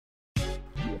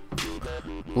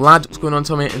Lad, what's going on,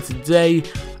 Tommy? And today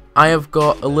I have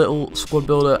got a little squad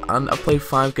builder and I've played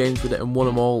 5 games with it and won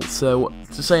them all. So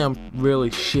to say I'm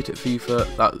really shit at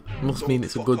FIFA, that must mean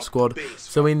it's a good squad.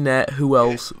 So in there, who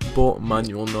else but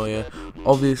Manuel Neuer?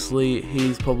 Obviously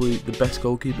he's probably the best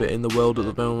goalkeeper in the world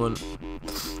at the moment.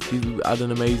 He had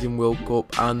an amazing World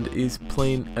Cup and is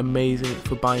playing amazing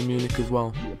for Bayern Munich as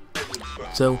well.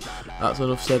 So that's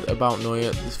enough said about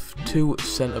Neuer. The 2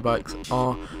 centre backs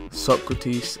are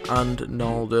Socrates and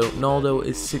Naldo. Naldo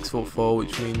is 6'4",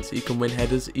 which means he can win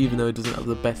headers even though he doesn't have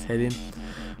the best heading.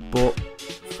 But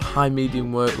high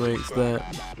medium work rates there,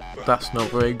 that's not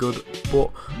very good.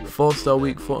 But 4-star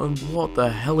weak foot, and what the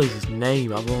hell is his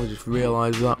name? I've only just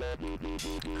realised that.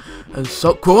 And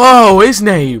whoa, his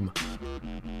name!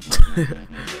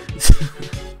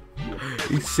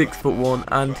 He's 6'1"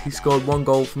 and he scored 1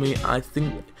 goal for me. I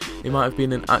think it might have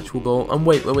been an actual goal. And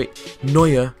wait,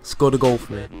 Neuer scored a goal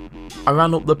for me. I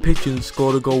ran up the pitch and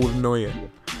scored a goal with Neuer.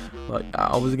 Like,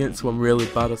 I was against someone really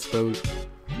bad, I suppose.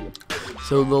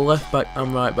 So the left back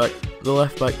and right back. The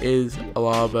left back is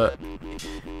Alaba.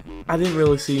 I didn't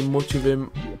really see much of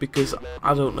him because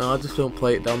I don't know. I just don't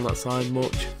play it down that side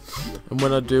much. And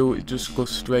when I do, it just goes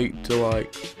straight to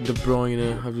like De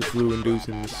Bruyne. I've just ruined dudes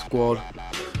in the squad.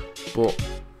 But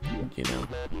you know,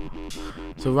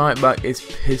 so right back is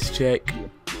Piszczek.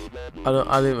 I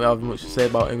didn't really have much to say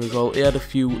about him as well. He had a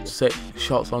few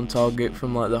shots on target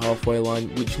from like the halfway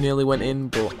line, which nearly went in,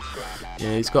 but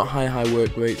yeah, he's got high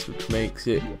work rates, which makes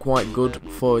it quite good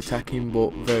for attacking,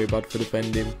 but very bad for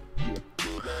defending.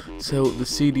 So the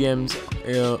CDMs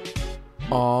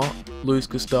are Luis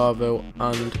Gustavo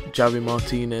and Javi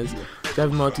Martinez.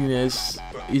 Javi Martinez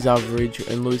is average,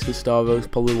 and Luis Gustavo is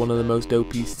probably one of the most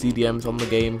OP CDMs on the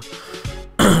game.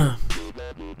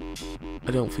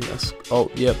 I don't think that's...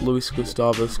 Oh, yep, Luis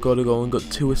Gustavo scored a goal and got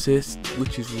 2 assists,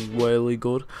 which is really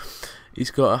good.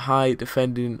 He's got a high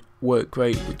defending work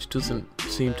rate, which doesn't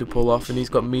seem to pull off, and he's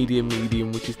got medium,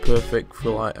 which is perfect for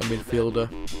like a midfielder.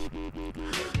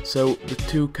 So the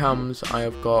 2 cams I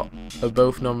have got are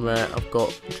both non-rare. I've got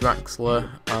Draxler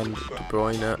and De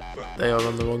Bruyne. They are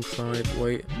on the wrong side.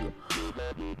 Wait.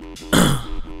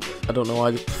 I don't know why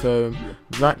I just prefer him.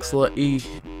 Draxler,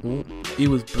 he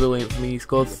was brilliant for me. He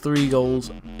scored 3 goals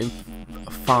in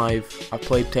 5. I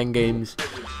played 10 games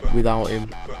without him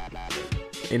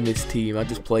in this team. I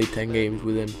just played 10 games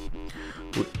with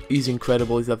him. He's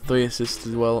incredible. He's had 3 assists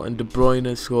as well. And De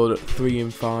Bruyne scored at 3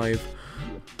 and 5.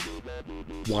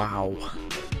 Wow.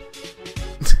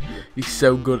 He's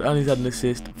so good, and he's had an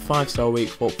assist, 5-star weak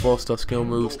foot, 4-star skill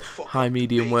moves, high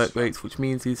medium work rates, which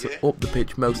means he's up the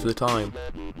pitch most of the time.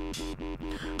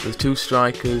 There's 2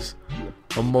 strikers,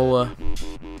 Muller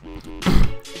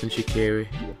and Shaqiri.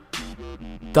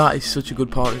 That is such a good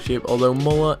partnership, although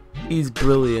Muller is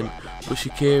brilliant, but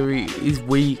Shaqiri is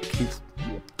weak.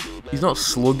 He's not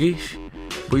sluggish,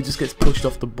 but he just gets pushed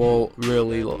off the ball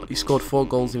really. He scored 4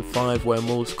 goals in 5, where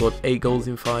Muller scored 8 goals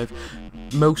in 5.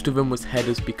 Most of them was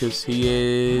headers because he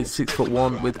is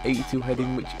 6'1" with 82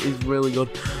 heading, which is really good.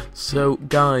 So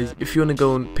guys, if you want to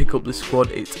go and pick up the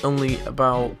squad, it's only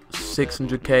about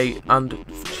 600k and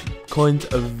coins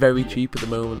are very cheap at the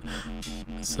moment.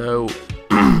 So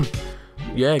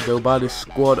yeah, go buy this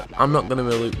squad. I'm not going to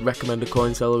really recommend a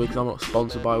coin seller because I'm not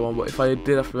sponsored by one, but if I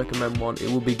did have to recommend one, it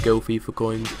would be Go FIFA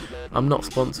Coins. I'm not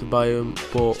sponsored by them,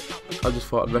 but I just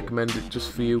thought I'd recommend it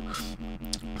just for you.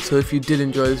 So if you did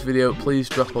enjoy this video, please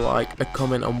drop a like, a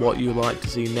comment on what you'd like to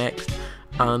see next,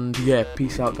 and yeah,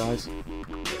 peace out guys.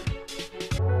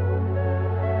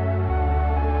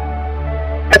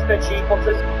 Cheap